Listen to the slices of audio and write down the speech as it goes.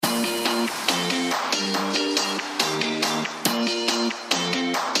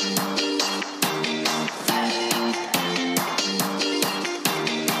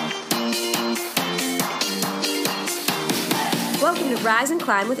Rise and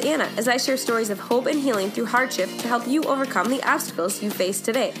Climb with Anna as I share stories of hope and healing through hardship to help you overcome the obstacles you face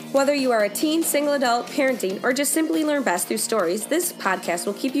today. Whether you are a teen, single adult, parenting, or just simply learn best through stories, this podcast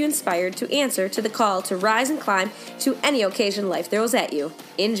will keep you inspired to answer to the call to rise and climb to any occasion life throws at you.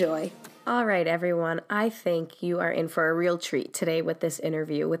 Enjoy. All right, everyone. I think you are in for a real treat today with this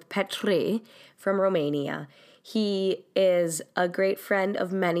interview with Petri from Romania. He is a great friend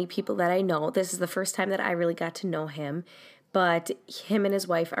of many people that I know. This is the first time that I really got to know him, but him and his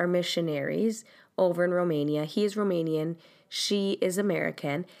wife are missionaries over in Romania. He is Romanian, she is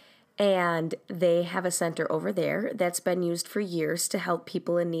American, and they have a center over there that's been used for years to help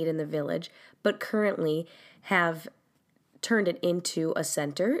people in need in the village, but currently have turned it into a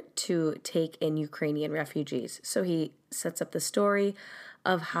center to take in Ukrainian refugees. So he sets up the story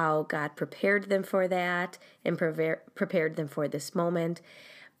of how God prepared them for that and prepared them for this moment.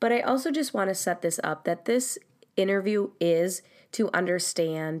 But I also just want to set this up that this interview is to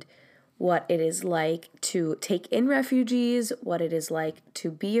understand what it is like to take in refugees, what it is like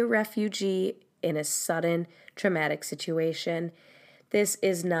to be a refugee in a sudden traumatic situation. This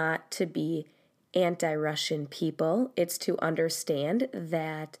is not to be anti-Russian people. It's to understand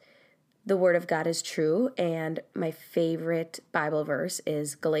that the Word of God is true, and my favorite Bible verse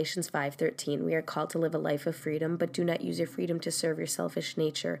is Galatians 5:13. We are called to live a life of freedom, but do not use your freedom to serve your selfish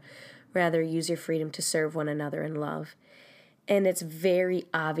nature. Rather, use your freedom to serve one another in love. And it's very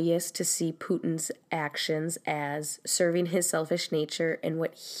obvious to see Putin's actions as serving his selfish nature and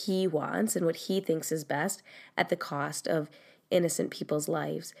what he wants and what he thinks is best at the cost of innocent people's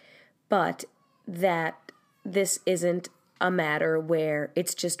lives. But that this isn't a matter where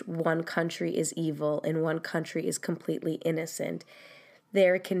it's just one country is evil and one country is completely innocent.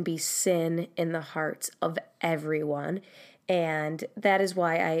 There can be sin in the hearts of everyone, and that is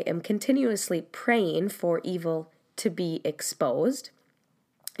why I am continuously praying for evil to be exposed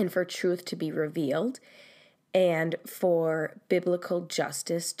and for truth to be revealed and for biblical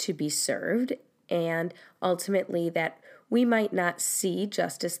justice to be served, and ultimately that we might not see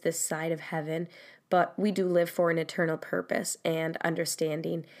justice this side of heaven, but we do live for an eternal purpose, and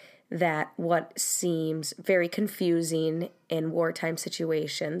understanding that what seems very confusing in wartime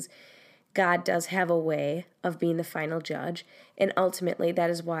situations, God does have a way of being the final judge. And ultimately, that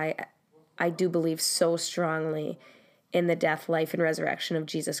is why I do believe so strongly in the death, life, and resurrection of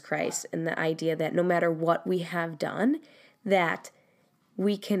Jesus Christ, and the idea that no matter what we have done, that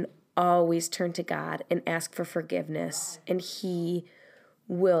we can always turn to God and ask for forgiveness, and He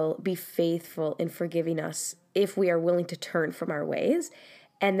will be faithful in forgiving us if we are willing to turn from our ways,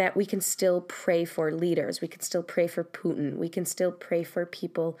 and that we can still pray for leaders. We can still pray for Putin. We can still pray for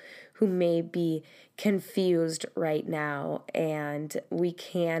people who may be confused right now, and we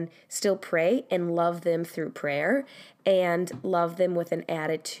can still pray and love them through prayer and love them with an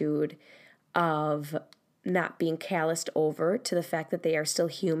attitude of not being calloused over to the fact that they are still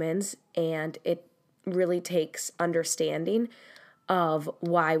humans, and it really takes understanding of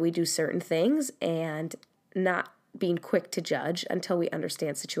why we do certain things and not being quick to judge until we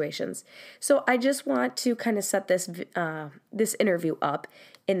understand situations. So I just want to kind of set this interview up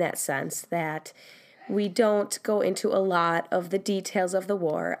in that sense that we don't go into a lot of the details of the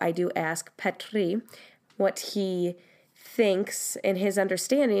war. I do ask Petri what he thinks and his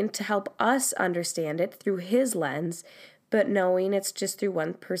understanding to help us understand it through his lens, but knowing it's just through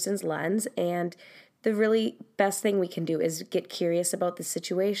one person's lens. And the really best thing we can do is get curious about the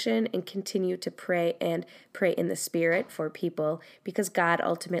situation and continue to pray and pray in the Spirit for people, because God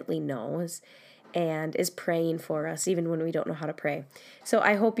ultimately knows and is praying for us even when we don't know how to pray. So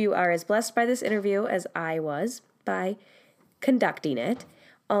I hope you are as blessed by this interview as I was by conducting it.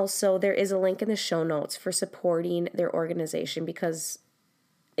 Also, there is a link in the show notes for supporting their organization, because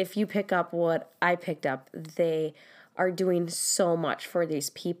if you pick up what I picked up, they are doing so much for these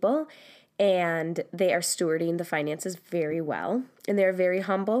people, and they are stewarding the finances very well, and they're very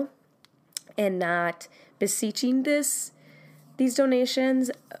humble and not beseeching these donations.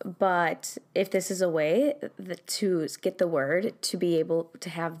 But if this is a way to get the word, to be able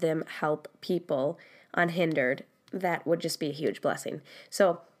to have them help people unhindered, that would just be a huge blessing.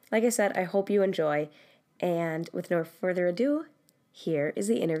 So, like I said, I hope you enjoy. And with no further ado, here is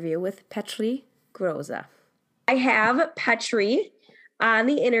the interview with Petri Groza. I have Petri on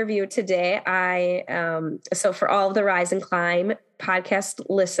the interview today. So for all of the Rise and Climb podcast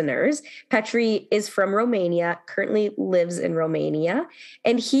listeners, Petri is from Romania, currently lives in Romania,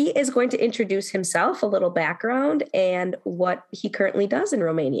 and he is going to introduce himself, a little background, and what he currently does in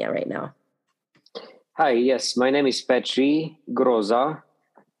Romania right now. Hi, yes, my name is Petri Groza.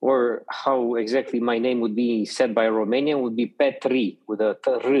 or how exactly my name would be said by a Romanian would be Petri with a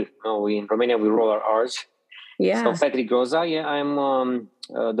tr. No, in Romania we roll our R's. Yeah. So Petri Groza. Yeah, I'm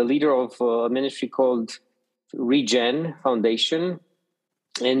the leader of a ministry called Regen Foundation,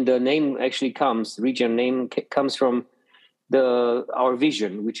 and the name actually Regen name comes from our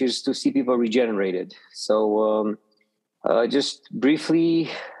vision, which is to see people regenerated. So just briefly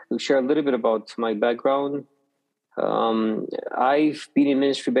to share a little bit about my background. I've been in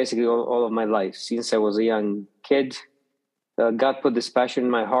ministry basically all of my life since I was a young kid. God put this passion in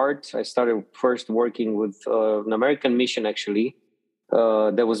my heart. I started first working with an American mission, actually,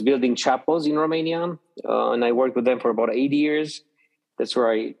 that was building chapels in Romania. And I worked with them for about 8 years. That's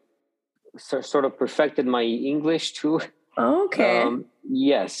where I sort of perfected my English too. Okay.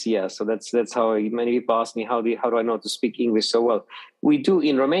 Yes. So that's how many people ask me how do I know to speak English so well. We do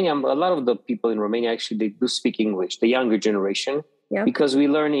in Romania. A lot of the people in Romania actually they do speak English. The younger generation, because we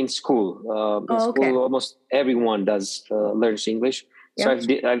learn in school. School, almost everyone does learns English. So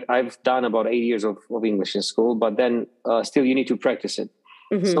I've done about 8 years of English in school, but then still you need to practice it.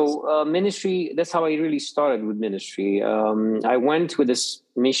 Mm-hmm. So ministry, that's how I really started with ministry. I went with this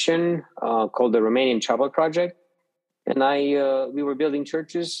mission called the Romanian Chapel Project. And we were building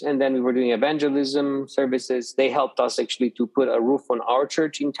churches, and then we were doing evangelism services. They helped us actually to put a roof on our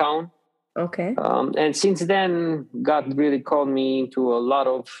church in town. Okay. And since then, God really called me to a lot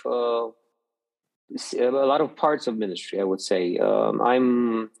of parts of ministry. I would say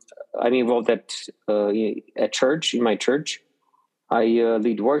I'm involved at church, in my church. I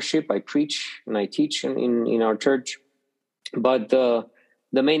lead worship, I preach, and I teach in our church. But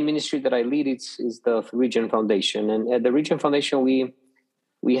the main ministry that I lead is the Regen Foundation, and at the Regen Foundation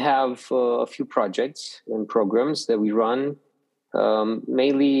we have a few projects and programs that we run.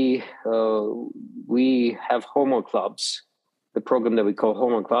 Mainly, we have homework clubs, the program that we call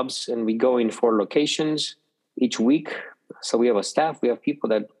homework clubs, and we go in 4 locations each week. So we have a staff, we have people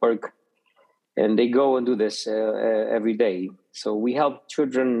that work, and they go and do this every day. So we help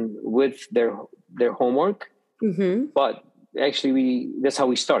children with their homework, mm-hmm. But actually that's how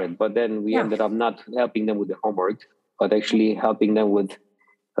we started, but then we ended up not helping them with the homework, but actually helping them with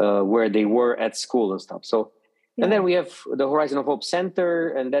where they were at school and stuff. So and then we have the Horizon of Hope Center,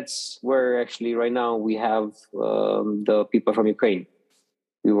 and that's where actually right now we have the people from Ukraine.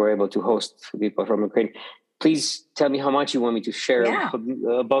 We were able to host people from Ukraine. Please tell me how much you want me to share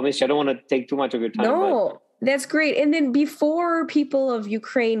about this. I don't want to take too much of your time. No, that's great. And then before people of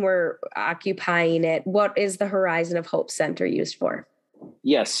Ukraine were occupying it, what is the Horizon of Hope Center used for?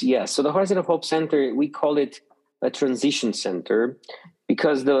 Yes. So the Horizon of Hope Center, we call it a transition center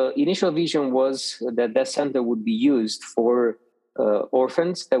because the initial vision was that center would be used for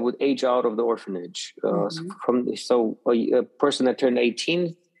orphans that would age out of the orphanage. Mm-hmm. So a person that turned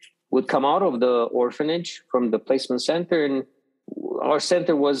 18 would come out of the orphanage from the placement center, and our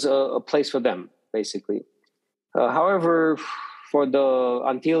center was a place for them, basically. However,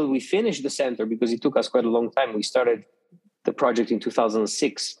 until we finished the center, because it took us quite a long time, we started the project in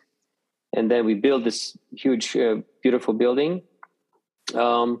 2006, and then we built this huge, beautiful building.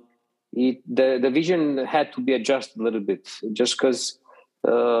 The vision had to be adjusted a little bit, just because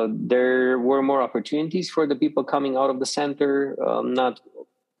there were more opportunities for the people coming out of the center.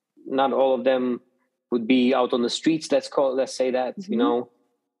 Not all of them would be out on the streets. Let's say that, mm-hmm.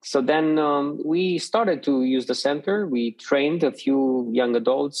 So then we started to use the center. We trained a few young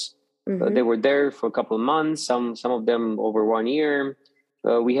adults. Mm-hmm. They were there for a couple of months, some of them over 1 year.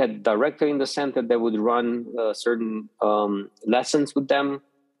 We had a director in the center that would run certain lessons with them,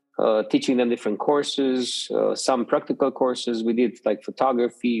 teaching them different courses, some practical courses. We did like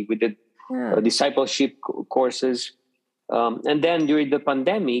photography. We did discipleship courses. And then during the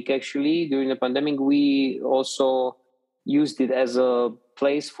pandemic, we also used it as a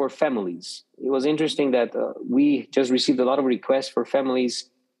place for families. It was interesting that we just received a lot of requests for families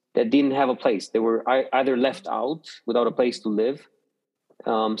that didn't have a place. They were either left out without a place to live.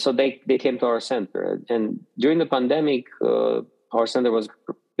 So they came to our center. And during the pandemic, our center was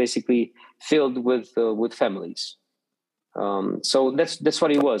basically filled with families. So that's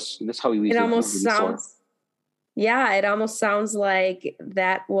what it was. That's how we used it. It almost sounds like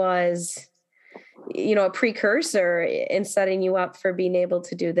that was, a precursor in setting you up for being able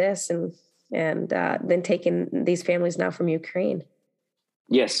to do this and then taking these families now from Ukraine.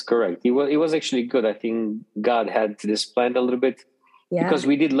 Yes, correct. It was actually good. I think God had this planned a little bit because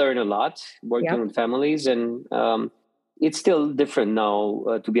we did learn a lot working with families, and it's still different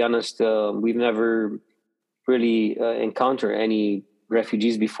now. To be honest, we've never really encountered any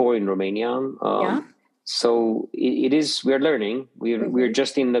refugees before in Romania. So it is, we're learning. We're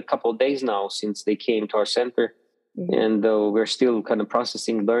just in a couple of days now since they came to our center. And we're still kind of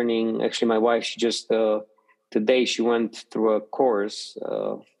processing, learning. Actually, my wife, she just today she went through a course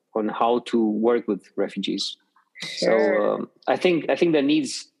on how to work with refugees. Sure. So I think the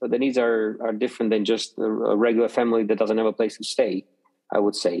needs are different than just a regular family that doesn't have a place to stay, I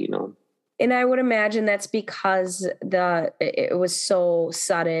would say, you know. And I would imagine that's because it was so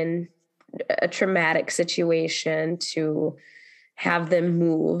sudden, a traumatic situation to have them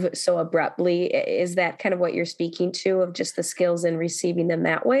move so abruptly. Is that kind of what you're speaking to, of just the skills in receiving them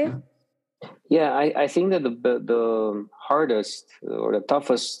that way? Yeah, I think that the hardest or the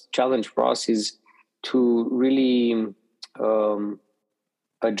toughest challenge for us is to really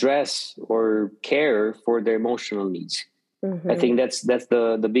address or care for their emotional needs. I think that's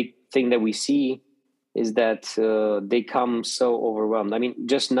the big thing that we see, is that they come so overwhelmed. I mean,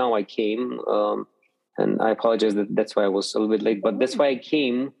 just now I came, and I apologize that's why I was a little bit late, but that's why I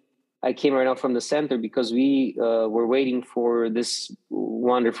came right now from the center, because we were waiting for this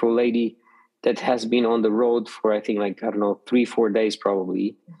wonderful lady that has been on the road for, I think, 3-4 days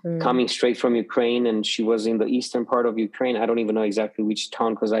probably, coming straight from Ukraine. And she was in the eastern part of Ukraine. I don't even know exactly which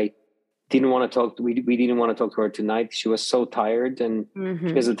town, because I didn't want to talk. We didn't want to talk to her tonight. She was so tired, and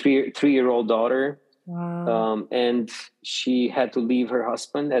she has a three-year-old daughter. Wow. And she had to leave her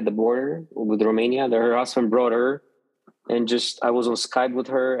husband at the border with Romania. Her husband brought her, and I was on Skype with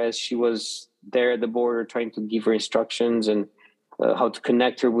her as she was there at the border, trying to give her instructions and how to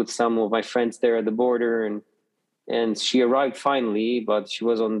connect her with some of my friends there at the border. And she arrived finally, but she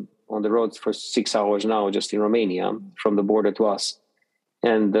was on the road for 6 hours now, just in Romania, from the border to us.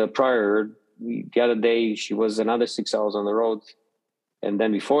 And the other day, she was another 6 hours on the road. And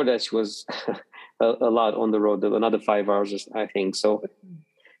then before that, she was a lot on the road, another 5 hours, I think. So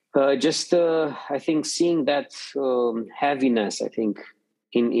I think seeing that heaviness, I think,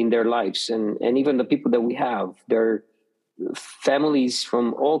 in their lives, and even the people that we have, they're families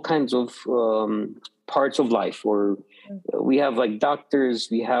from all kinds of parts of life. Or we have like doctors,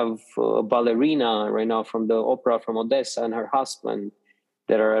 we have a ballerina right now from the opera from Odessa and her husband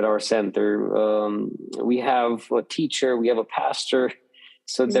that are at our center. We have a teacher, we have a pastor.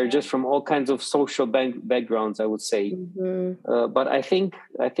 So they're just from all kinds of social backgrounds, I would say. But I think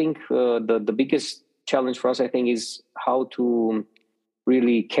the biggest challenge for us, I think, is how to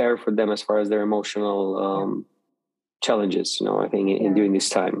really care for them as far as their emotional challenges, I think, during this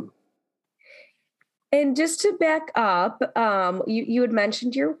time. And just to back up, you had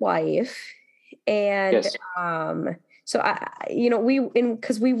mentioned your wife, and yes. So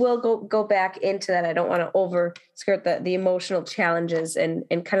because we will go back into that. I don't want to overskirt the emotional challenges and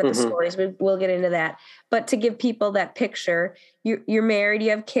kind of the stories. We'll get into that. But to give people that picture, you're married, you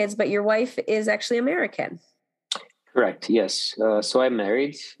have kids, but your wife is actually American. Correct. Yes. So I'm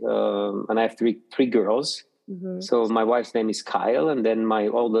married, and I have three girls. So my wife's name is Kyle, and then my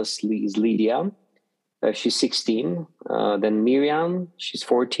oldest is Lydia. She's 16. Then Miriam, she's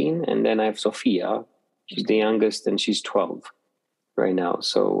 14, and then I have Sophia. She's the youngest, and she's 12 right now.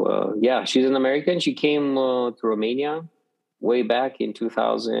 So she's an American. She came to Romania way back in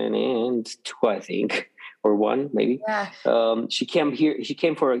 2002, I think, or one maybe. Yeah. She came here. She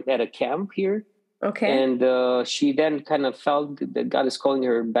came at a camp here. Okay. And she then kind of felt that God is calling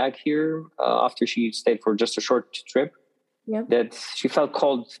her back here after she stayed for just a short trip. Yep. That she felt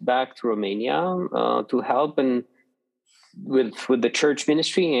called back to Romania to help and with the church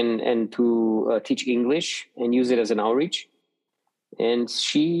ministry and to teach English and use it as an outreach. And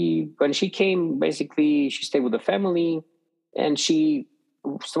when she came, basically she stayed with the family, and she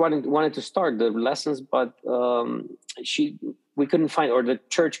wanted to start the lessons, but we couldn't find, or the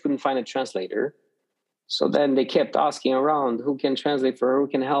church couldn't find a translator. So then they kept asking around who can translate for her, who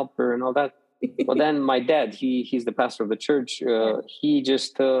can help her, and all that. Well, then my dad, he's the pastor of the church. He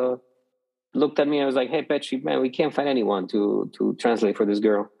just looked at me and was like, "Hey, Petri, man, we can't find anyone to translate for this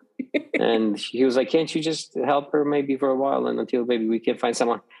girl." And he was like, "Can't you just help her maybe for a while and until maybe we can find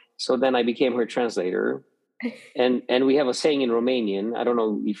someone?" So then I became her translator. And we have a saying in Romanian. I don't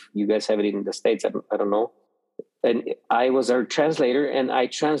know if you guys have it in the States. I don't know. And I was her translator, and I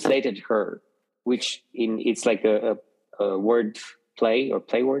translated her, which it's like a word play or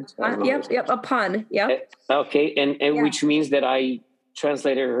play words. Yep, a pun. Yep. Okay, and which means that I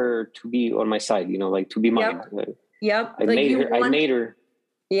translated her to be on my side, like to be mine. Yep. I made her.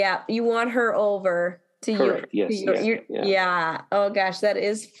 Yeah, you want her over to Correct. you. Yes. Yeah. Oh gosh, that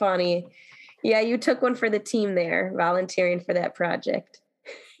is funny. Yeah, you took one for the team there, volunteering for that project.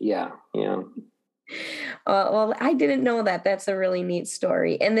 Yeah. Well, I didn't know that. That's a really neat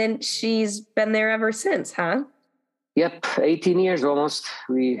story. And then she's been there ever since, huh? Yep, 18 years almost.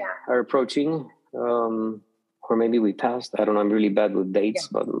 We are approaching, or maybe we passed. I don't know. I'm really bad with dates,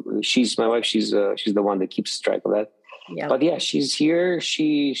 but she's my wife. She's the one that keeps track of that. Yeah. But yeah, she's here.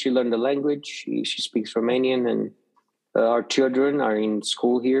 She learned the language. She speaks Romanian, and our children are in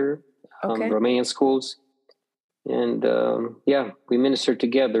school here, Romanian schools. And we minister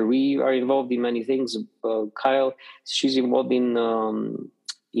together. We are involved in many things. Kyle, she's involved in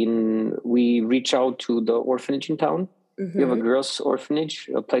we reach out to the orphanage in town. Mm-hmm. We have a girls' orphanage,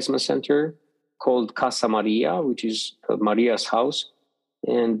 a placement center called Casa Maria, which is Maria's house.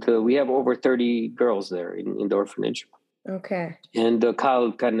 And we have over 30 girls there in the orphanage. Okay. And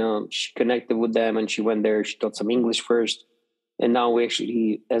Kyle she connected with them, and she went there. She taught some English first. And now we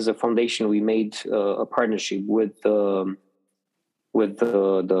actually, as a foundation, we made a partnership with the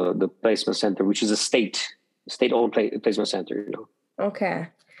placement center, which is a state-owned placement center. Okay.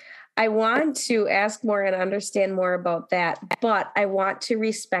 I want to ask more and understand more about that, but I want to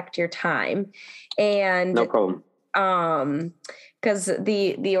respect your time. And no problem. Because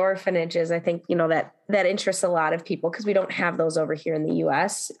the orphanages, I think, that interests a lot of people because we don't have those over here in the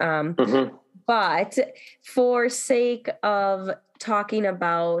U.S. Mm-hmm. But for sake of talking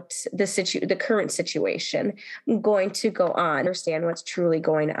about the current situation, I'm going to go on, understand what's truly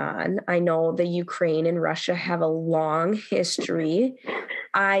going on. I know the Ukraine and Russia have a long history.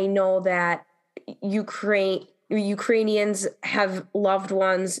 I know that Ukrainians have loved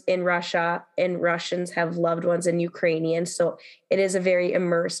ones in Russia and Russians have loved ones in Ukrainian. So it is a very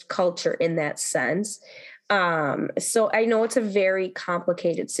immersed culture in that sense. So I know it's a very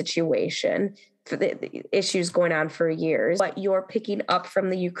complicated situation for the issues going on for years, but you're picking up from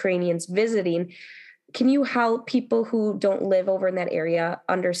the Ukrainians visiting. Can you help people who don't live over in that area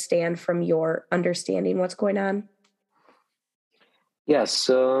understand from your understanding what's going on? Yes.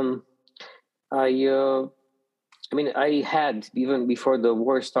 I had, even before the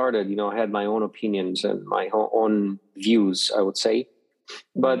war started, I had my own opinions and my own views, I would say.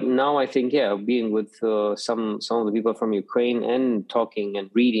 But now I think, being with some of the people from Ukraine and talking and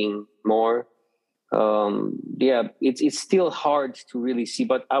reading more, it's still hard to really see.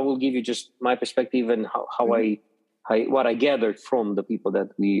 But I will give you just my perspective and how what I gathered from the people that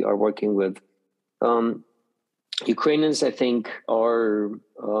we are working with. Ukrainians, I think, are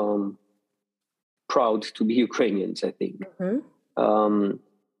proud to be Ukrainians, I think. Mm-hmm.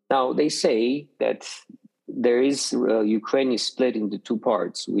 Now, they say that there is Ukraine is split into two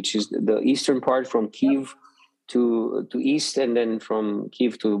parts, which is the eastern part from Kyiv to east, and then from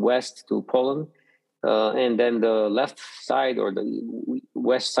Kyiv to west to Poland. And then the left side or the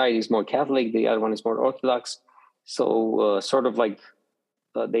west side is more Catholic. The other one is more Orthodox. So sort of like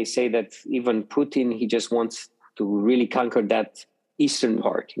they say that even Putin, he just wants to really conquer that eastern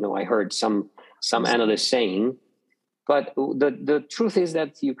part. I heard some analysts saying. But the truth is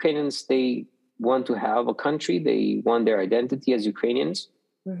that Ukrainians, they want to have a country. They want their identity as Ukrainians.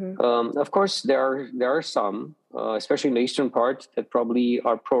 Mm-hmm. Of course, there are some, especially in the eastern part, that probably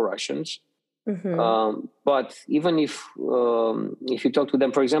are pro-Russians. Mm-hmm. But even if you talk to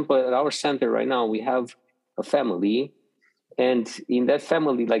them, for example, at our center right now, we have a family, and in that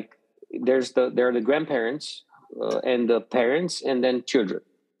family, like there are the grandparents and the parents, and then children.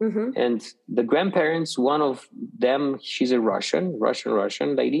 Mm-hmm. And the grandparents, one of them, she's a Russian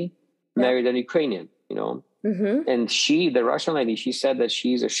lady, married an Ukrainian, Mm-hmm. And the Russian lady, she said that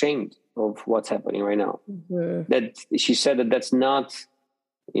she's ashamed of what's happening right now. Mm-hmm. That she said that that's not,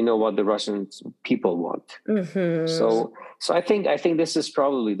 what the Russian people want. Mm-hmm. So I think this is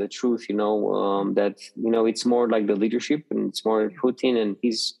probably the truth, that, it's more like the leadership, and it's more Putin and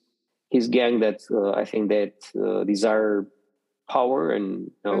his gang that I think that desire power and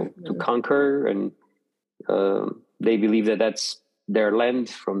mm-hmm. to conquer, and they believe that that's their land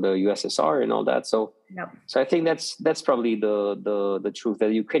from the USSR and all that. So I think that's probably the truth,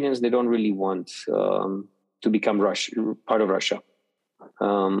 that Ukrainians, they don't really want to become part of Russia.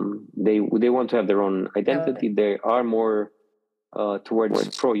 They want to have their own identity. They are more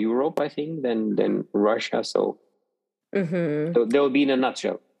towards pro-Europe, I think, than Russia. So they'll be in a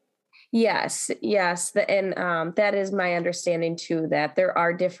nutshell. Yes. And that is my understanding too, that there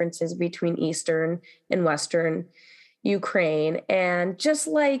are differences between Eastern and Western Ukraine. And just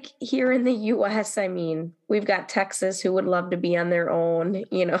like here in the U.S., I mean, we've got Texas who would love to be on their own.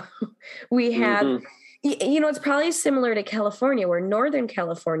 We have, mm-hmm. It's probably similar to California, where Northern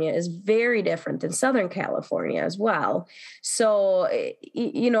California is very different than Southern California as well. So,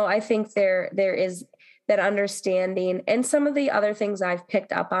 I think there is that understanding. And some of the other things I've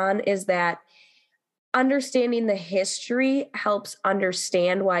picked up on is that understanding the history helps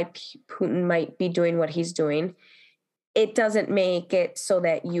understand why Putin might be doing what he's doing. It doesn't make it so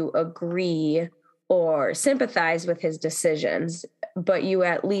that you agree or sympathize with his decisions, but you,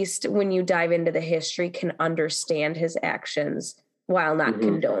 at least when you dive into the history, can understand his actions while not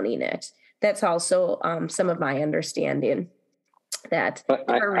condoning it. That's also some of my understanding. But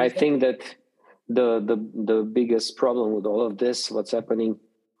I think that the biggest problem with all of this, what's happening,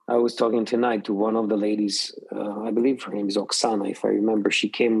 I was talking tonight to one of the ladies, I believe her name is Oksana, if I remember. She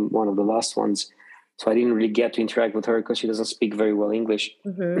came one of the last ones. So I didn't really get to interact with her because she doesn't speak very well English.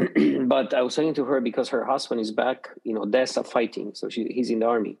 But I was talking to her because her husband is back in Odessa fighting. So he's in the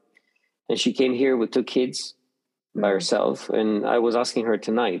army. And she came here with 2 kids by herself. And I was asking her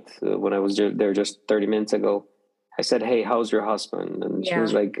tonight when I was there just 30 minutes ago. I said, hey, how's your husband? And she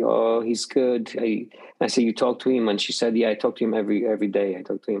was like, oh, he's good. I said, you talk to him? And she said, yeah, I talk to him every day. I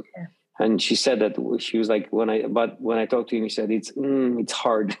talk to him. Yeah. And she said that she was like, when I talked to him, he said, it's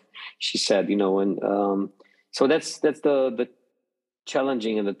hard. She said, and so that's the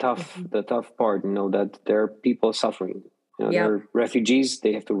challenging and the tough part, that there are people suffering. They're refugees.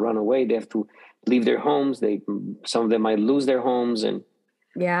 They have to run away. They have to leave their homes. Some of them might lose their homes, and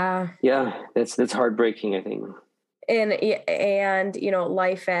that's heartbreaking, I think. And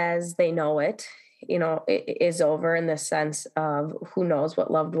life as they know it, is over, in the sense of who knows what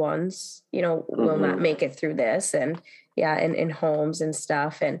loved ones, will not make it through this, and in homes and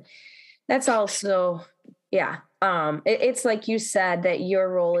stuff. And that's also, it's like you said, that your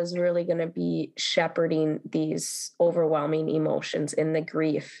role is really going to be shepherding these overwhelming emotions in the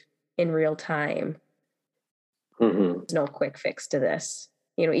grief in real time. There's no quick fix to this,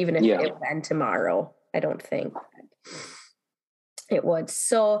 even if it would end tomorrow, I don't think it would.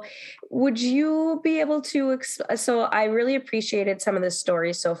 So would you be able to, so I really appreciated some of the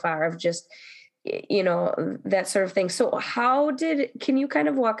stories so far of just, that sort of thing. So can you kind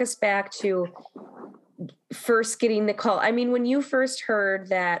of walk us back to first getting the call? I mean, when you first heard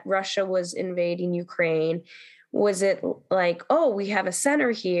that Russia was invading Ukraine, was it like, oh, we have a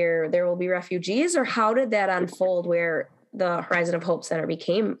center here, there will be refugees, or how did that unfold where the Horizon of Hope Center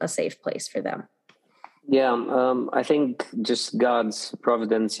became a safe place for them? Yeah, I think just God's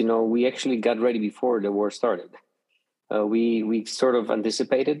providence. We actually got ready before the war started. We sort of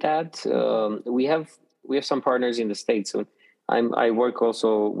anticipated that. We have some partners in the States. So I work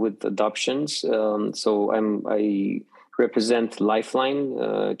also with adoptions. So I represent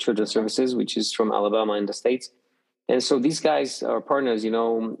Lifeline Children's Services, which is from Alabama in the States. And so these guys are partners.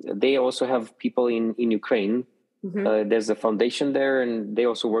 They also have people in Ukraine. There's a foundation there, and they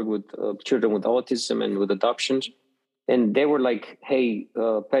also work with children with autism and with adoptions. And they were like, hey,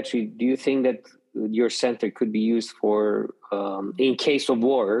 Petri, do you think that your center could be used for, in case of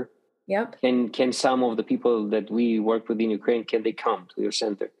war? Yep. Can some of the people that we work with in Ukraine, can they come to your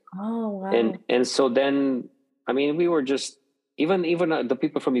center? Oh, wow. And so then, I mean, we were just, even the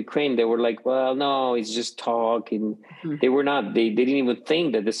people from Ukraine, they were like, well, no, it's just talk. And they were not, they didn't even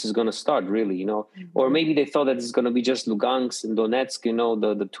think that this is going to start, really, or maybe they thought that it's going to be just Lugansk and Donetsk,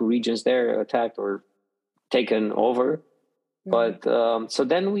 the 2 regions there attacked or taken over. But so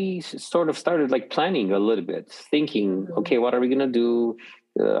then we sort of started like planning a little bit, thinking, okay, what are we going to do?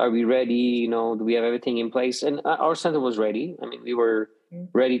 Are we ready? Do we have everything in place? And our center was ready. I mean, we were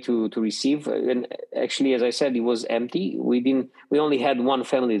ready to receive. And actually, as I said, it was empty. We only had one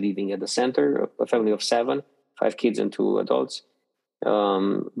family living at the center, a family of 7, 5 kids and 2 adults.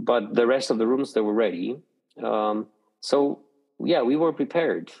 But the rest of the rooms, they were ready. So yeah, we were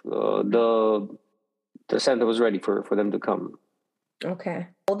prepared. The center was ready for them to come. Okay.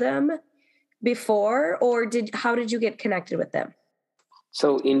 Told them before, or how did you get connected with them?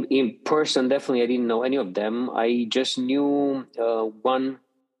 So in person, definitely, I didn't know any of them. I just knew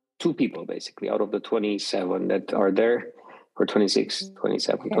 2 people, basically, out of the 27 that are there, or 26,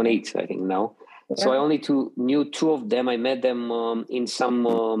 27, 28, I think now. Yeah. So I only knew 2 of them. I met them in some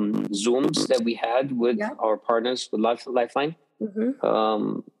Zooms that we had with our partners with Lifeline.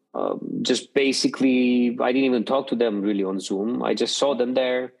 Just basically, I didn't even talk to them really on Zoom. I just saw them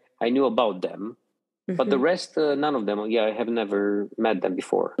there. I knew about them. But the rest, none of them. Yeah, I have never met them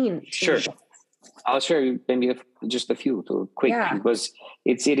before. Sure. I'll share maybe just a few to quick, because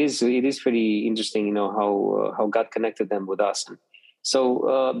it is pretty interesting, how God connected them with us. And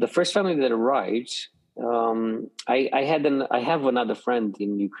so the first family that arrived, I have another friend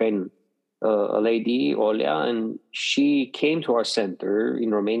in Ukraine, a lady, Olia, and she came to our center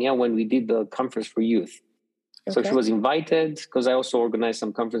in Romania when we did the conference for youth. Okay. So she was invited, because I also organized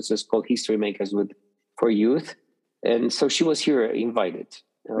some conferences called History Makers for youth. And so she was here invited.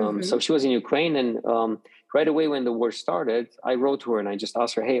 So she was in Ukraine, and right away when the war started, I wrote to her and I just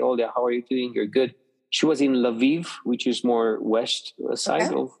asked her, "Hey, Olya, how are you doing? You're good." She was in Lviv, which is more west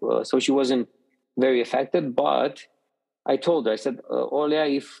side of, so she wasn't very affected. But I told her, I said, "Olya,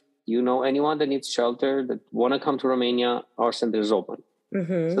 if you know anyone that needs shelter that want to come to Romania, our center is open."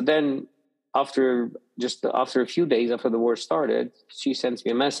 So then, after a few days after the war started, she sends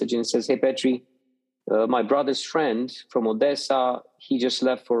me a message and says, "Hey, Petri, my brother's friend from Odessa, he just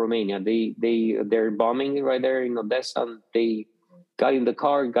left for Romania. They're bombing right there in Odessa. And they got in the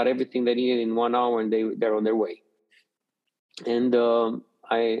car, got everything they needed in 1 hour, and they're on their way." And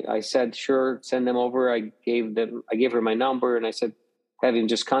I said, "Sure, send them over." I gave her my number, and I said, "Have him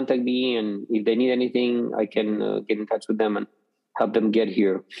just contact me, and if they need anything, I can get in touch with them and help them get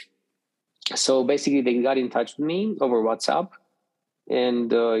here." So basically, they got in touch with me over WhatsApp, and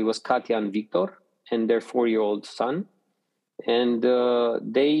it was Katya and Victor and their 4-year-old son. And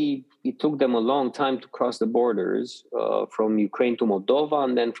it took them a long time to cross the borders from Ukraine to Moldova,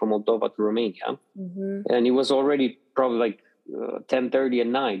 and then from Moldova to Romania. And it was already probably like 10:30 at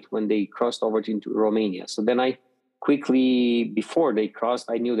night when they crossed over into Romania. So then I quickly, before they crossed,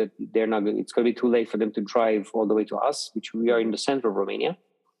 I knew that it's going to be too late for them to drive all the way to us, which we are in the center of Romania.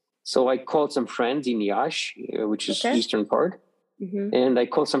 So I called some friends in Iași, which is eastern part. And I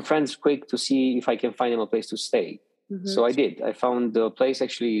called some friends quick to see if I can find them a place to stay. So I did. I found the place,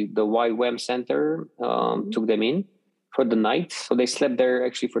 actually, the YWAM Center, took them in for the night. So they slept there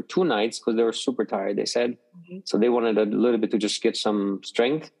actually for 2 nights because they were super tired, they said. So they wanted a little bit to just get some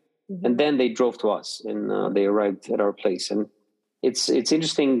strength. And then they drove to us, and they arrived at our place. And it's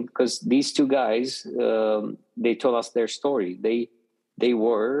interesting because these 2 guys, they told us their story. They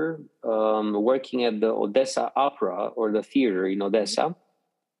were working at the Odessa Opera, or the theater in Odessa.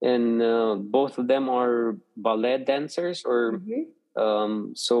 And both of them are ballet dancers, or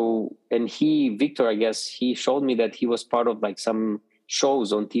and Victor, I guess, he showed me that he was part of like some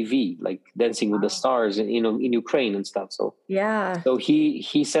shows on TV, like Dancing with the Stars, and in Ukraine and stuff. So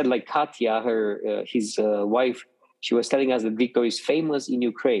he said, like, Katya, his wife, she was telling us that Victor is famous in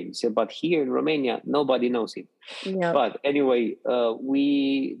Ukraine. He said, but here in Romania, nobody knows him. But anyway,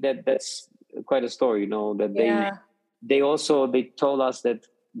 that's quite a story, that they told us that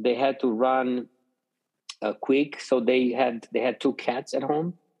they had to run quick. So they had 2 cats at home.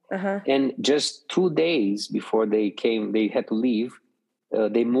 And just 2 days before they had to leave,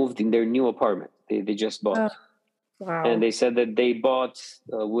 they moved in their new apartment. They just bought. Wow. And they said that they bought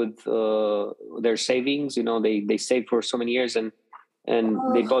with their savings. They saved for so many years, and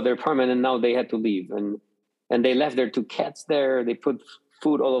they bought their apartment, and now they had to leave. And they left their 2 cats there. They put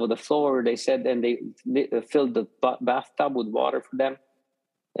food all over the floor, they said, and they filled the bathtub with water for them.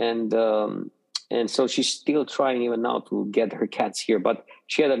 And so she's still trying even now to get her cats here. But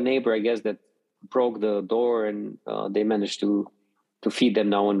she had a neighbor, I guess, that broke the door, and they managed to feed them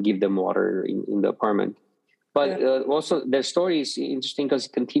now and give them water in the apartment. But also their story is interesting because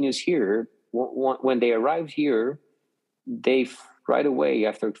it continues here. When they arrived here, they right away,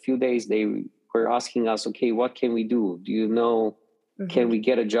 after a few days, they were asking us, okay, what can we do? Do you know, can we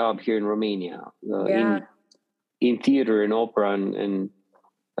get a job here in Romania in theater and opera?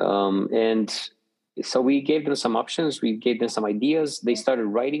 And so we gave them some options. We gave them some ideas. They started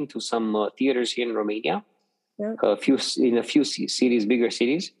writing to some theaters here in Romania, in a few cities, bigger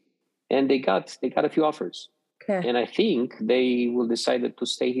cities, and they got a few offers. And I think they will decide to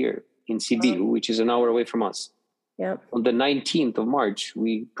stay here in Sibiu, which is an hour away from us. On the 19th of March,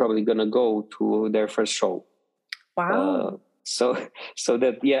 we probably gonna go to their first show. Wow. So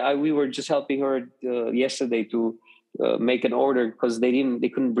that we were just helping her yesterday to make an order because they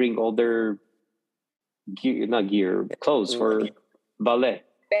couldn't bring all their clothes for ballet.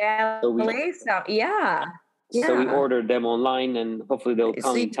 Ballet stuff, So we ordered them online, and hopefully they'll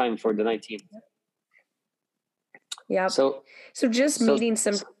come in time for the 19th. So meeting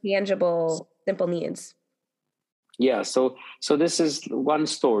some tangible, simple needs. Yeah. So this is one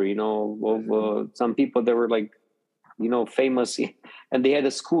story, of some people that were like, famous, and they had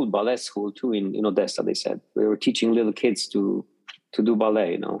a ballet school too in Odessa. They said they were teaching little kids to do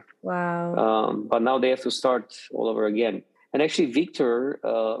ballet. Wow. But now they have to start all over again. And actually, Victor,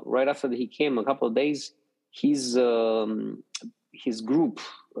 right after he came, a couple of days, his group,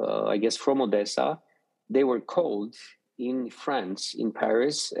 I guess from Odessa, they were called in France, in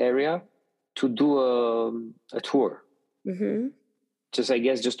Paris area, to do a tour.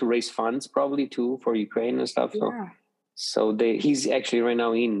 Just to raise funds, probably too, for Ukraine and stuff. So he's actually right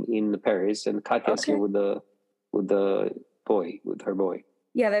now in Paris, and Katya's here with her boy.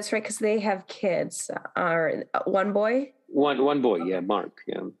 Yeah, that's right, because they have kids. One boy. One boy, yeah, Mark,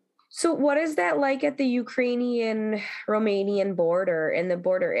 yeah. So what is that like at the Ukrainian-Romanian border and the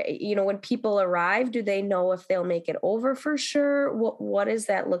border? When people arrive, do they know if they'll make it over for sure? What is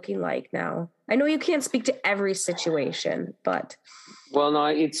that looking like now? I know you can't speak to every situation, but Well, no,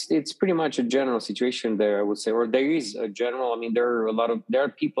 it's pretty much a general situation there, I would say, or there is a general. I mean, there are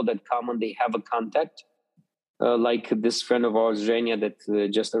people that come and they have a contact, like this friend of ours, Zhenya,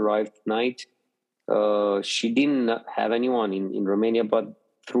 that just arrived tonight. She didn't have anyone in Romania, but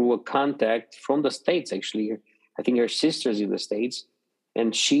through a contact from the States, actually, I think her sister's in the States,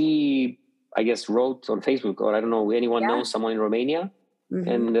 and she, I guess, wrote on Facebook, or I don't know, anyone knows someone in Romania,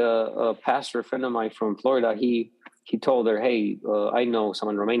 and a pastor, a friend of mine from Florida, he told her, hey, I know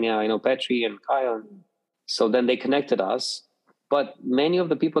someone in Romania, I know Petri and Kyle. So then they connected us. But many of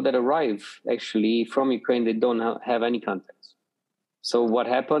the people that arrive actually from Ukraine, they don't have any contacts. So what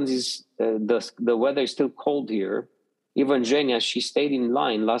happens is the weather is still cold here. Even Zhenya, she stayed in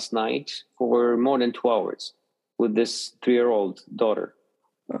line last night for more than 2 hours with this 3-year-old daughter.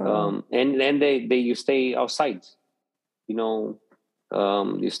 And you stay outside,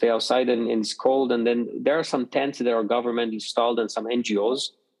 you stay outside and it's cold. And then there are some tents that are government installed and some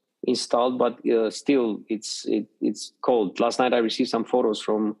NGOs installed, but still it's cold. Last night I received some photos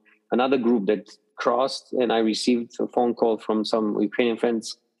from another group that crossed, and I received a phone call from some Ukrainian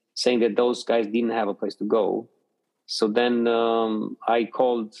friends saying that those guys didn't have a place to go. So then I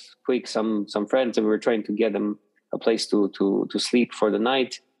called quick some friends, and we were trying to get them a place to sleep for the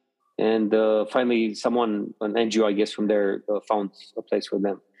night. And finally, an NGO, I guess, from there found a place for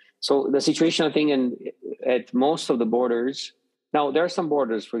them. So the situation, I think, at most of the borders, now there are some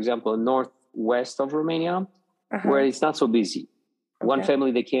borders, for example, northwest of Romania, where it's not so busy. Okay. One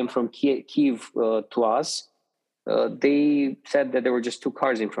family, they came from Kiev to us. They said that there were just 2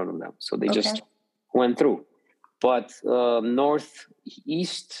 cars in front of them. So they just went through. But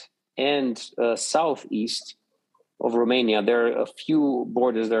northeast and southeast of Romania, there are a few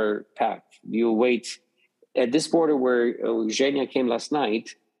borders that are packed. You wait at this border where Zhenya came last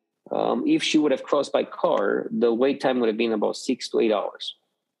night. If she would have crossed by car, the wait time would have been about 6 to 8 hours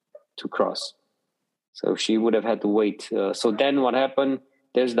to cross. So she would have had to wait. So then what happened,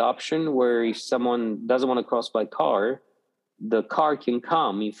 there's the option where if someone doesn't want to cross by car, the car can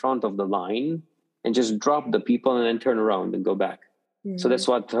come in front of the line and just drop the people and then turn around and go back. Mm-hmm. So that's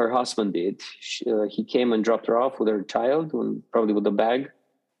what her husband did. He came and dropped her off with her child, probably with a bag,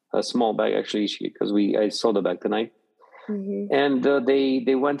 a small bag actually, because I saw the bag tonight. Mm-hmm. And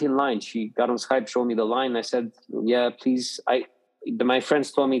they went in line. She got on Skype, showed me the line. I said, yeah, please. My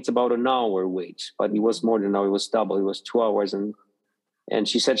friends told me it's about an hour wait, but it was more than an hour. It was double. It was 2 hours. And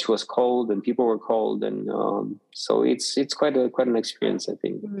she said she was cold and people were cold. And so it's quite an experience, I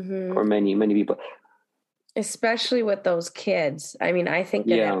think, for many, many people. Especially with those kids. I mean, I think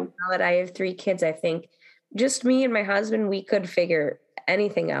now that I have 3 kids, I think just me and my husband, we could figure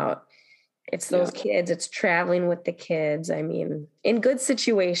anything out. It's those kids. It's traveling with the kids. I mean, in good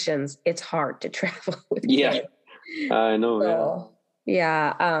situations, it's hard to travel with kids. I know.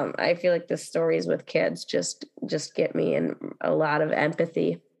 I feel like the stories with kids just get me in a lot of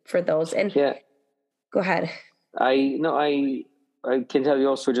empathy for those. And go ahead. I can tell you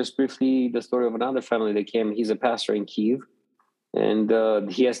also just briefly the story of another family that came. He's a pastor in Kyiv, and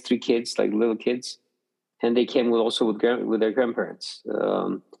he has 3 kids, like little kids, and they came with their grandparents.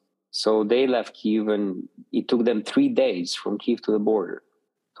 So they left Kyiv, and it took them 3 days from Kyiv to the border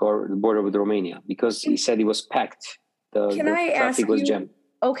with Romania, because he said it was packed. The traffic was jammed.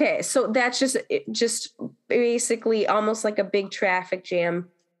 Okay, so that's just basically almost like a big traffic jam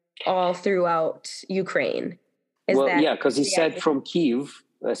all throughout Ukraine. Because he said from Kyiv,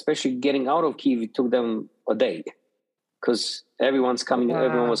 especially getting out of Kyiv, it took them a day, because everyone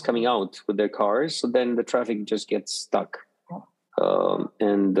was coming out with their cars. So then the traffic just gets stuck.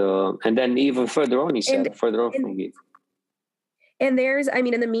 And then even further on, he said, further on from Kyiv. And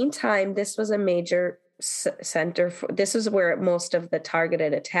in the meantime, this was a major center. This is where most of the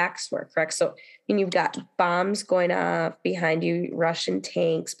targeted attacks were, correct? So you've got bombs going off behind you, Russian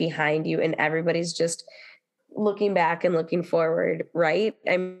tanks behind you, and everybody's just looking back and looking forward, right?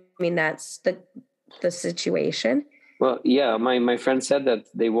 I mean, that's the situation. Well, yeah, my friend said that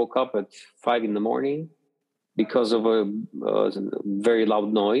they woke up at 5 a.m. because of a very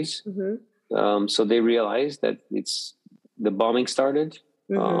loud noise. Mm-hmm. So they realized that the bombing started,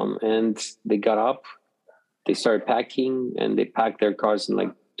 and they got up, they started packing, and they packed their cars in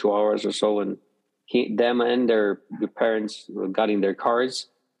like 2 hours or so. And them and their parents got in their cars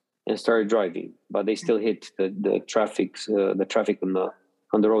and started driving, but they still hit the traffic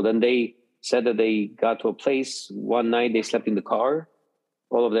on the road. And they said that they got to a place one night, they slept in the car,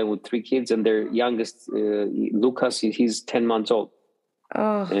 all of them with 3 kids, and their youngest, Lucas, he's 10 months old.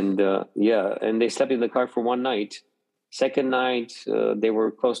 Oh. And and they slept in the car for one night. Second night, they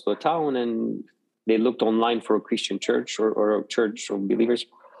were close to a town, and they looked online for a Christian church or a church of believers,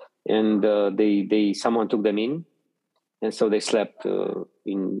 and someone took them in, and so they slept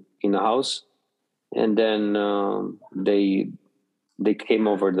in a house, and then they came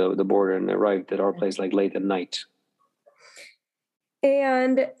over the border and arrived at our place like late at night.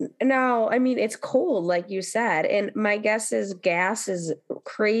 And now, I mean, it's cold, like you said, and my guess is gas is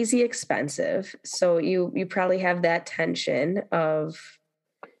crazy expensive. So you probably have that tension of,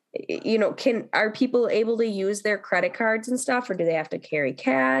 are people able to use their credit cards and stuff, or do they have to carry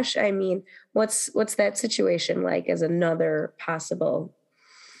cash? I mean, what's that situation like as another possible?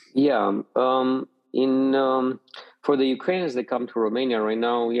 Yeah. For the Ukrainians that come to Romania right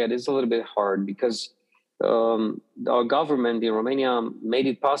now, it is a little bit hard because our government in Romania made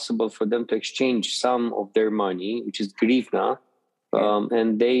it possible for them to exchange some of their money, which is hryvnia,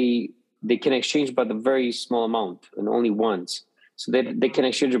 and they can exchange but a very small amount and only once. So they can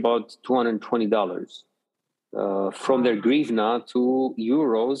exchange about $220 from their hryvnia to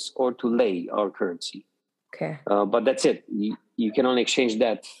euros or to lei, our currency. Okay. But that's it. You can only exchange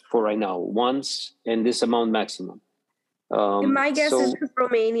that for right now once, and this amount maximum. And my guess is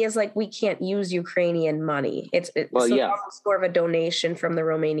Romania is like, we can't use Ukrainian money. It's almost more of a donation from the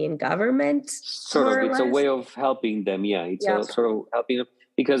Romanian government. Sort of, it's a way of helping them. Yeah, it's sort of helping them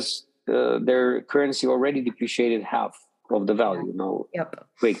because their currency already depreciated half of the value.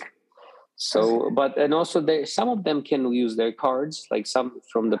 Quick. So, and also some of them can use their cards. Like some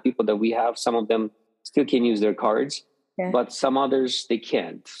from the people that we have, some of them still can use their cards, but some others they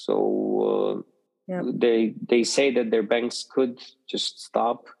can't. So. They say that their banks could just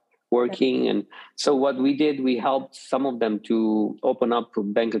stop working. And so what we did, we helped some of them to open up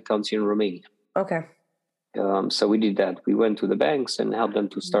bank accounts in Romania. Okay. So we did that. We went to the banks and helped them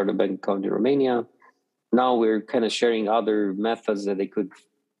to start a bank account in Romania. Now we're kind of sharing other methods that they could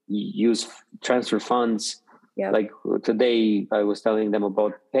use, transfer funds. Yep. Like today, I was telling them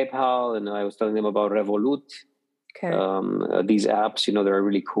about PayPal, and I was telling them about Revolut. Okay. These apps, that are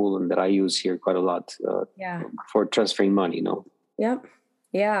really cool and that I use here quite a lot for transferring money, Yep.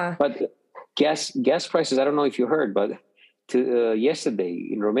 Yeah. But gas prices, I don't know if you heard, but yesterday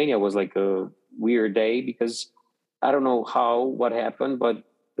in Romania was like a weird day because I don't know what happened, but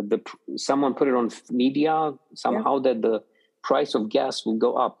someone put it on media somehow that the price of gas will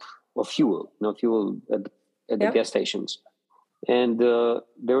go up, or fuel, fuel at the gas stations. And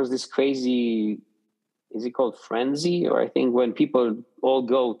there was this crazy, is it called frenzy? Or I think when people all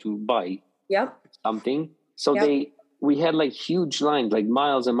go to buy something. So we had like huge lines, like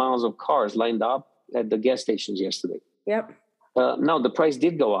miles and miles of cars lined up at the gas stations yesterday. Yep. Now the price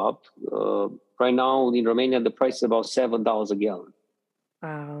did go up. Right now in Romania, the price is about $7 a gallon.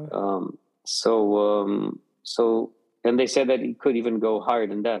 Wow. And they said that it could even go higher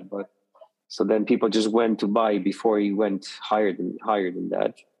than that. But so then people just went to buy before he went higher than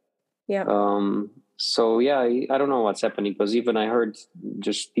that. Yeah. So I don't know what's happening, because even I heard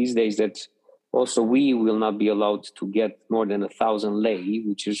just these days that also we will not be allowed to get more than 1,000 lei,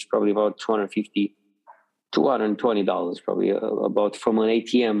 which is probably about $220, probably about from an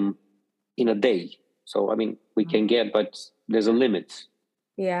ATM in a day. So I mean, we can get, but there's a limit.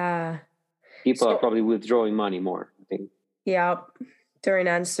 Yeah. People are probably withdrawing money more, I think. Yeah. During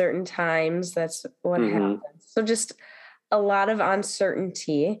uncertain times, that's what happens. So just a lot of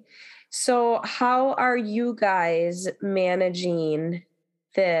uncertainty. So how are you guys managing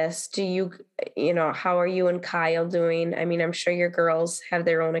this? How are you and Kyle doing? I mean, I'm sure your girls have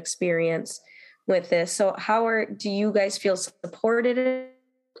their own experience with this. So do you guys feel supported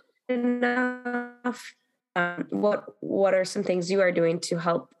enough? What are some things you are doing to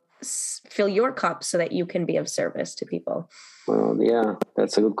help fill your cup so that you can be of service to people? Well, yeah,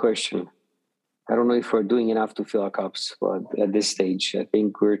 that's a good question. I don't know if we're doing enough to fill our cups, but at this stage, I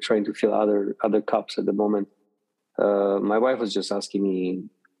think we're trying to fill other cups at the moment. My wife was just asking me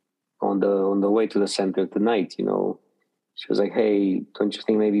on the way to the center tonight, she was like, hey, don't you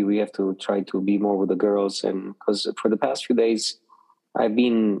think maybe we have to try to be more with the girls? And because for the past few days,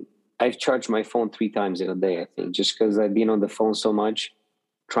 I've charged my phone 3 times in a day, I think, just because I've been on the phone so much,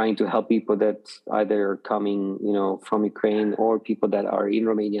 trying to help people that either are coming, from Ukraine, or people that are in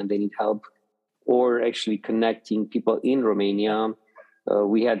Romania and they need help, or actually connecting people in Romania.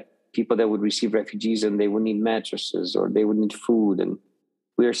 We had people that would receive refugees and they would need mattresses or they would need food. And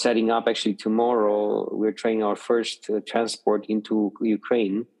we are setting up, actually tomorrow, we're trying our first transport into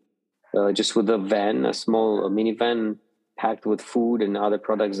Ukraine. just with a van, a small minivan packed with food and other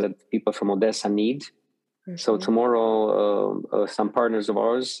products that people from Odessa need. So tomorrow, some partners of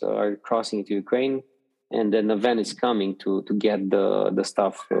ours are crossing into Ukraine, and then the van is coming to get the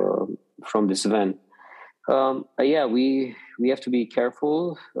stuff from this van. Yeah, we have to be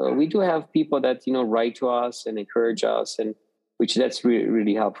careful. We do have people that write to us and encourage us, and which that's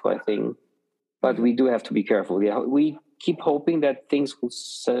really helpful, I think. But we do have to be careful. Yeah, we keep hoping that things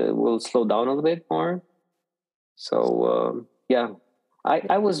will slow down a little bit more. So yeah.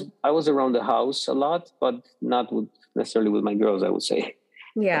 I was around the house a lot, but not necessarily with my girls, I would say.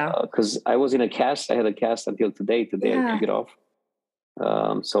 Yeah. Because I was in a cast. I had a cast until today. Today I took it off.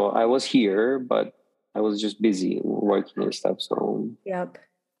 So I was here, but I was just busy working and stuff. So yep.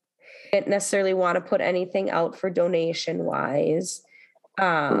 Didn't necessarily want to put anything out for donation wise.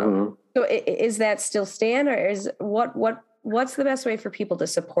 So is that still stand, or is what's the best way for people to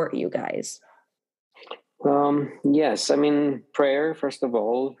support you guys? Yes, I mean, prayer, first of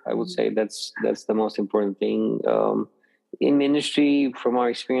all, I would say that's the most important thing. In ministry, from our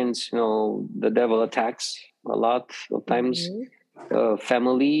experience, the devil attacks a lot of times.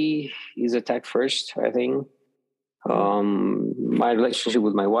 Family is attacked first, I think. My relationship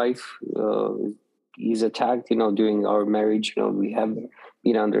with my wife is attacked, during our marriage, we have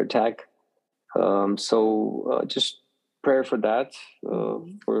been under attack. So just prayer for that,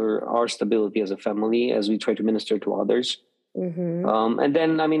 for our stability as a family as we try to minister to others. And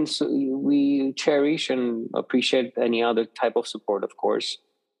then, I mean, so we cherish and appreciate any other type of support, of course.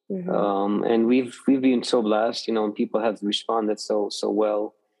 And we've been so blessed, people have responded so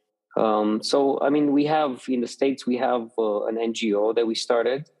well. So, I mean, we have in the States, we have an NGO that we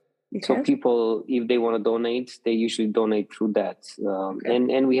started. Okay. So people, if they want to donate, they usually donate through that.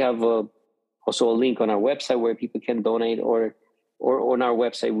 And we have also a link on our website where people can donate, or on our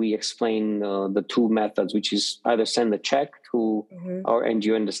website, we explain the two methods, which is either send a check to our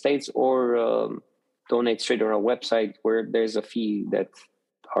NGO in the States, or donate straight on our website, where there's a fee that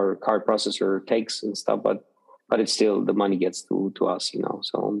our card processor takes and stuff, but it's still, the money gets to us,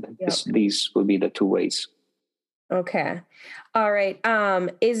 so these will be the two ways. Okay. All right.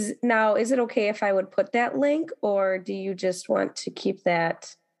 Is it okay if I would put that link, or do you just want to keep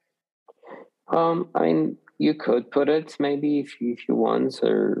that? I mean, you could put it maybe if you want,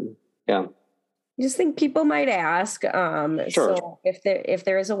 or yeah. I just think people might ask. Sure. So if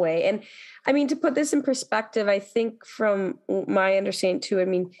there is a way, and I mean, to put this in perspective, I think from my understanding too, I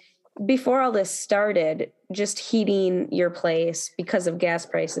mean, before all this started, just heating your place because of gas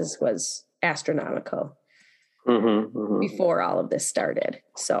prices was astronomical. Before all of this started.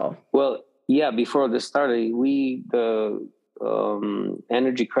 So well, yeah, before this started, the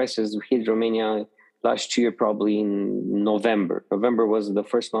energy crisis hit Romania last year, probably in November. November was the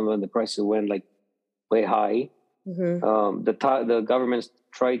first month when the prices went like way high. The government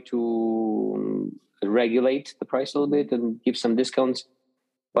tried to regulate the price a little bit and give some discounts,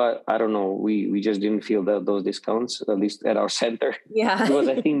 but I don't know. We just didn't feel those discounts, at least at our center. Yeah, it was,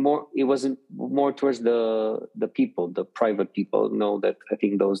 I think, more. It was more towards the people, the private people. That I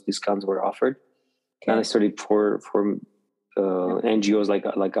think those discounts were offered, not necessarily for NGOs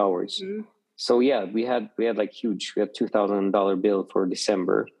like ours. So yeah, we had like huge. We had $2,000 bill for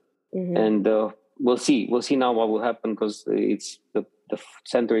December, and we'll see now what will happen, because it's the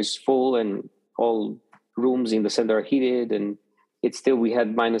center is full and all rooms in the center are heated, and it's still, we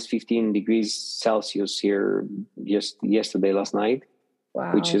had minus 15 degrees Celsius here just last night.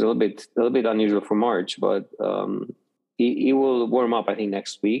 Wow. Which is a little bit unusual for March, but it will warm up, I think,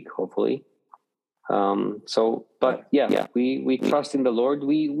 next week, hopefully. But we trust in the Lord.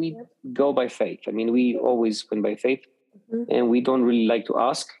 We go by faith. I mean, we always win by faith, and we don't really like to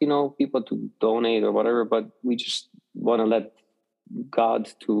ask, people to donate or whatever, but we just want to let God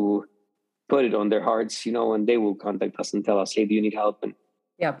to put it on their hearts, and they will contact us and tell us, hey, do you need help? And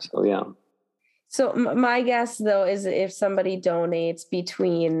so, yeah. So my guess, though, is if somebody donates,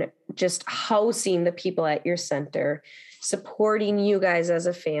 between just housing the people at your center, supporting you guys as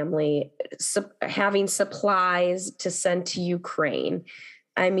a family, having supplies to send to Ukraine,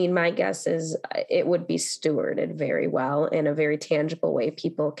 I mean, my guess is it would be stewarded very well in a very tangible way.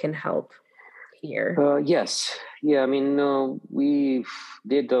 People can help here. Yes. Yeah. I mean, we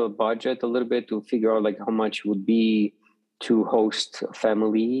did the budget a little bit to figure out like how much would be to host a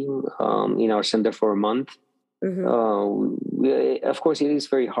family in our center for a month. Of course, it is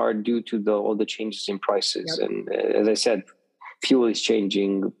very hard due to all the changes in prices. And as I said, fuel is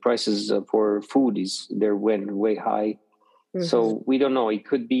changing. Prices for food went way high. So we don't know. It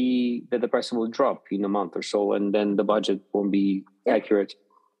could be that the price will drop in a month or so, and then the budget won't be accurate.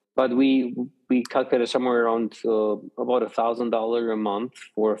 but we calculated somewhere around about $1,000 a month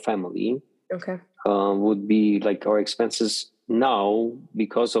for a family. Okay. Would be like our expenses now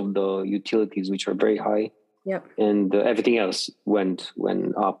because of the utilities, which are very high. Yep. And everything else went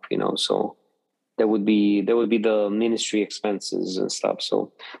up, so that would be the ministry expenses and stuff.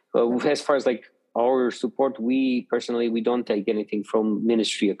 So as far as like our support, we don't take anything from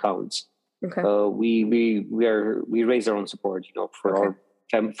ministry accounts. Okay. We raise our own support,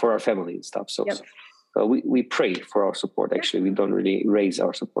 for our family and stuff. So, yep. We pray for our support. Actually, we don't really raise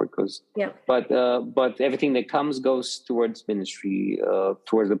our support but everything that comes goes towards ministry,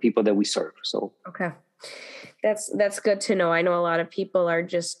 towards the people that we serve. So okay, that's good to know. I know a lot of people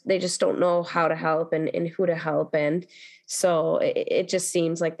they just don't know how to help and who to help, and so it just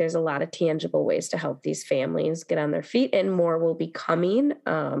seems like there's a lot of tangible ways to help these families get on their feet, and more will be coming.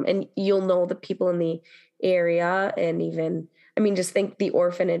 And you'll know the people in the area, and even just think the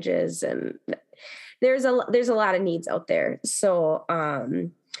orphanages, and there's a lot of needs out there. So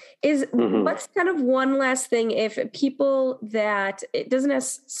what's kind of one last thing, if people that, it doesn't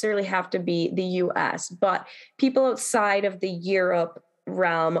necessarily have to be the US, but people outside of the Europe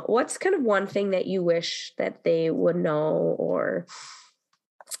realm, what's kind of one thing that you wish that they would know, or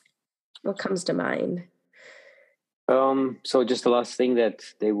what comes to mind? So just the last thing that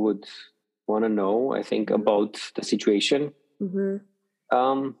they would want to know, I think, about the situation. Mm-hmm.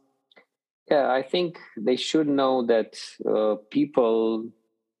 Yeah, I think they should know that people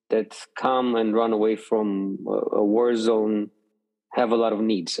that come and run away from a war zone have a lot of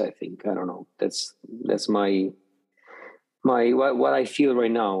needs. I think, I don't know. That's my what I feel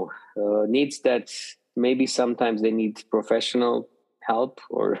right now. Needs that maybe sometimes they need professional help,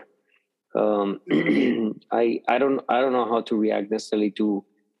 or I don't know how to react necessarily to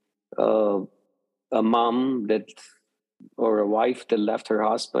a mom or a wife that left her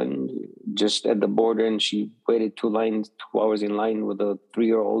husband just at the border, and she waited 2 hours in line with a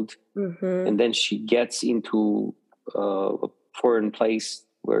 3-year-old. Mm-hmm. And then she gets into a foreign place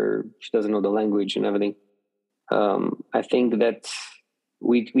where she doesn't know the language and everything. I think that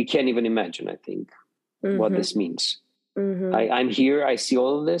we can't even imagine, I think, mm-hmm. what this means. Mm-hmm. I'm here, I see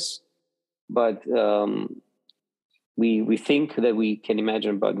all of this, but we think that we can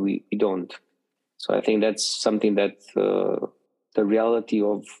imagine, but we don't. So I think that's something that the reality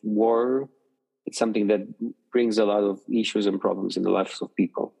of war, it's something that brings a lot of issues and problems in the lives of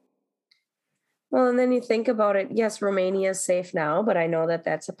people. Well, and then you think about it, yes, Romania is safe now, but I know that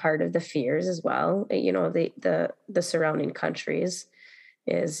that's a part of the fears as well. The surrounding countries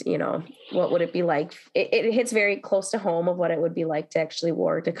is, what would it be like? It hits very close to home of what it would be like to actually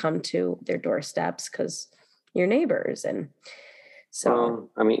war to come to their doorsteps, because you're neighbors. And so,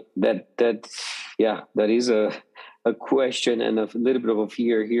 that is a question and a little bit of a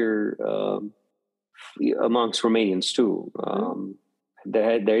fear here amongst Romanians too.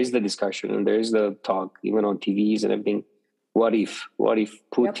 There is the discussion and there is the talk, even on TVs and everything. What if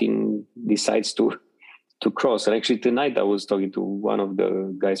Putin decides to cross? And actually tonight I was talking to one of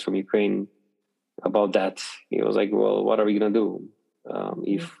the guys from Ukraine about that. He was like, "Well, what are we gonna do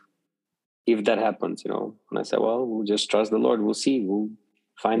if that happens?" And I said, "Well, we'll just trust the Lord. We'll see. We'll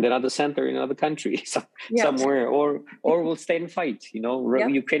find another center in another country somewhere, or we'll stay and fight.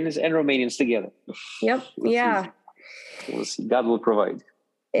 Ukrainians and Romanians together." Yep. We'll see. God will provide.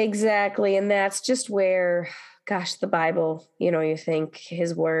 Exactly, and that's just where, gosh, the Bible. You think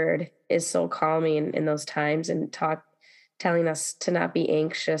His Word is so calming in those times, and telling us to not be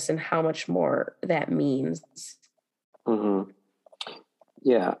anxious, and how much more that means. Mm-hmm.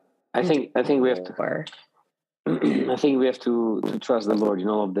 Yeah. I think we have to. I think we have to trust the Lord in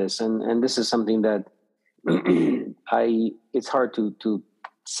all of this, and this is something that it's hard to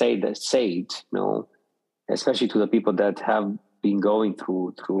say it, especially to the people that have been going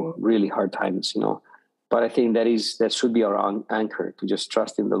through really hard times, But I think that should be our anchor, to just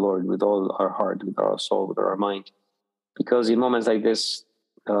trust in the Lord with all our heart, with our soul, with our mind, because in moments like this,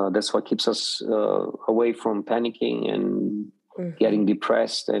 that's what keeps us away from panicking and getting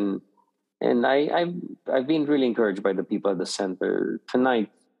depressed. And I've been really encouraged by the people at the center tonight.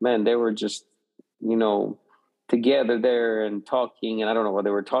 Man, they were just, together there and talking, and I don't know what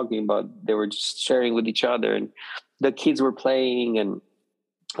they were talking about. They were just sharing with each other, and the kids were playing, and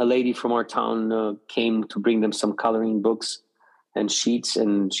a lady from our town came to bring them some coloring books and sheets,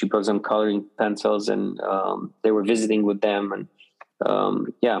 and she brought some coloring pencils, and they were visiting with them. And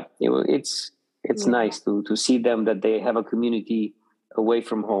it's nice to see them, that they have a community away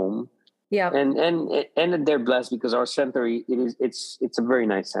from home. Yeah, and they're blessed because our center, it's a very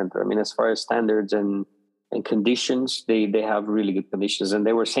nice center. I mean, as far as standards and and conditions. They have really good conditions, and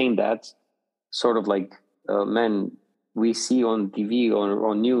they were saying that sort of like, man, we see on TV or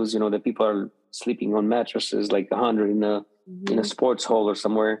on news, that people are sleeping on mattresses like 100 in a sports hall or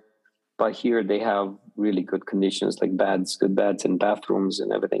somewhere. But here they have really good conditions, like good beds and bathrooms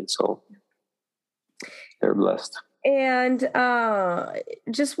and everything. So they're blessed. And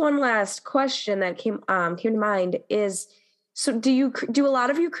just one last question that came to mind is, so do a lot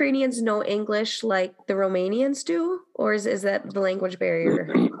of Ukrainians know English like the Romanians do, or is that the language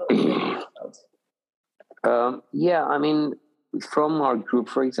barrier? Yeah, I mean, from our group,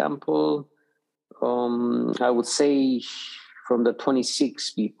 for example, I would say from the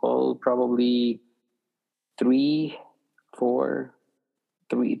 26 people, probably three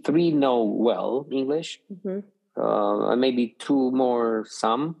know well English. And maybe two more,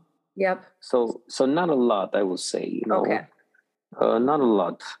 some. Yep. So not a lot, I would say. Okay. Not a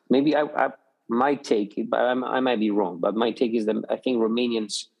lot. Maybe I might take it, but I might be wrong. But my take is that I think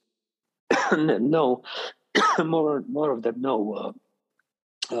Romanians know more of them know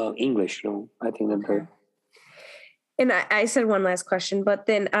English. I think that they're. And I said one last question, but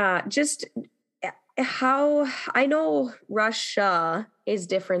then just how I know Russia is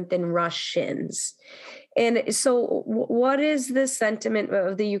different than Russians. And so what is the sentiment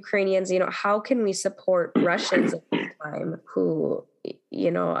of the Ukrainians? How can we support Russians at this time who,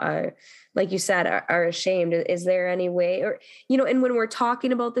 like you said, are ashamed? Is there any way, or, and when we're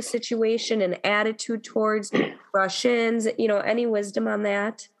talking about the situation and attitude towards Russians, any wisdom on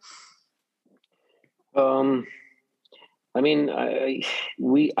that? I mean,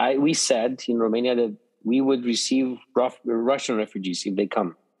 we said in Romania that we would receive Russian refugees if they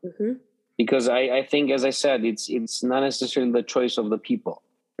come. Mm-hmm. Because I think, as I said, it's not necessarily the choice of the people.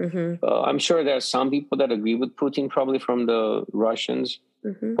 Mm-hmm. I'm sure there are some people that agree with Putin, probably from the Russians,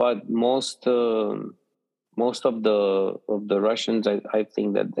 but most of the Russians, I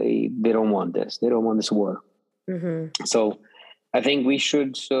think that they don't want this. They don't want this war. Mm-hmm. So I think we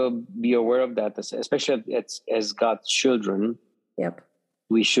should be aware of that, especially as God's children. Yep.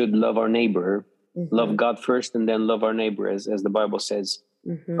 We should love our neighbor, love God first, and then love our neighbor, as the Bible says.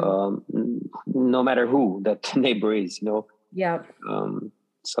 No matter who that neighbor is, Yeah.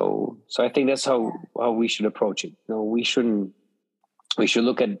 So I think that's how we should approach it. We should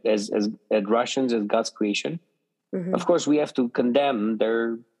look at Russians as God's creation. Mm-hmm. Of course, we have to condemn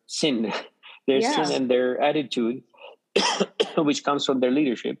their sin, sin and their attitude, which comes from their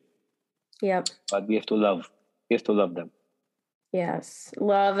leadership. Yep. But we have to love. We have to love them. Yes,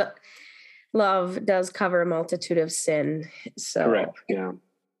 love does cover a multitude of sin. So correct. Yeah.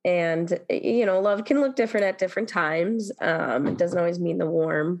 And, love can look different at different times. It doesn't always mean the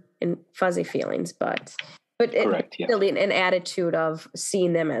warm and fuzzy feelings, but correct, yeah. Really an attitude of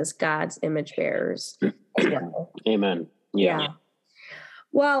seeing them as God's image bearers as well. Amen. Yeah.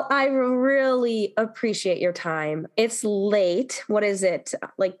 Well, I really appreciate your time. It's late. What is it?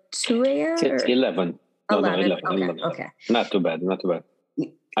 Like 2 a.m.? It's 11. 11. Okay. Not too bad.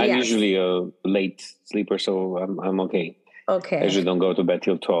 I'm usually a late sleeper, so I'm okay. Okay. I usually don't go to bed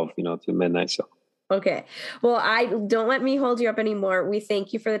till 12, till midnight. So. Okay. Well, don't let me hold you up anymore. We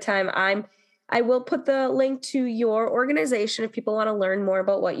thank you for the time. I will put the link to your organization if people want to learn more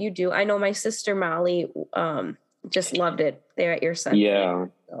about what you do. I know my sister Molly just loved it there at your center. Yeah.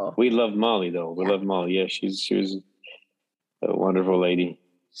 So. We love Molly though. We love Molly. Yeah, she was a wonderful lady.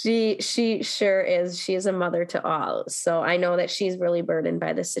 She sure is. She is a mother to all. So I know that she's really burdened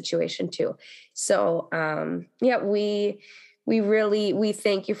by this situation too. So, we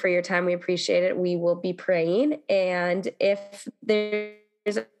thank you for your time. We appreciate it. We will be praying. And if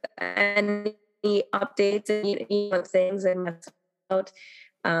there's any updates and things and that's out,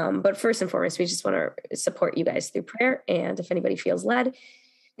 but first and foremost, we just want to support you guys through prayer. And if anybody feels led,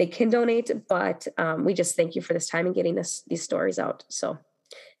 they can donate, but we just thank you for this time and getting these stories out. So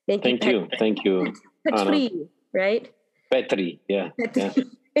Thank you. Petri, right? Petri, yeah. Petri.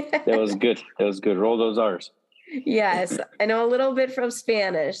 Yeah. That was good. Roll those R's. Yes, I know a little bit from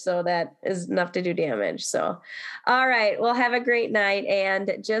Spanish, so that is enough to do damage. So, all right. Well, have a great night.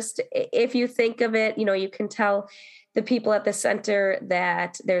 And just if you think of it, you can tell the people at the center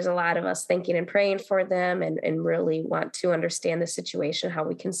that there's a lot of us thinking and praying for them and really want to understand the situation, how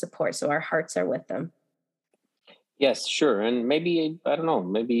we can support. So our hearts are with them. Yes, sure. And maybe, I don't know,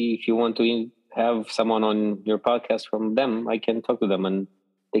 maybe if you want to have someone on your podcast from them, I can talk to them and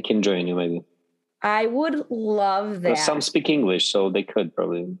they can join you maybe. I would love that. Some speak English, so they could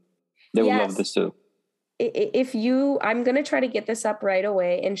probably. They would love this too. I'm going to try to get this up right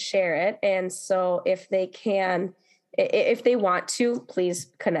away and share it. And so if they want to,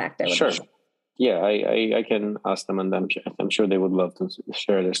 please connect. Sure. yeah, I can ask them, and I'm sure they would love to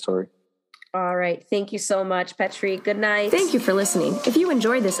share their story. All right. Thank you so much, Petri. Good night. Thank you for listening. If you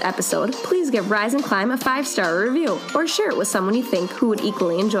enjoyed this episode, please give Rise and Climb a 5-star review or share it with someone you think who would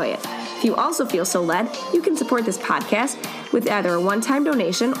equally enjoy it. If you also feel so led, you can support this podcast with either a one-time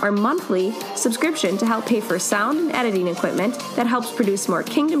donation or monthly subscription to help pay for sound and editing equipment that helps produce more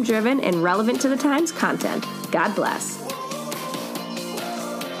kingdom-driven and relevant to the times content. God bless.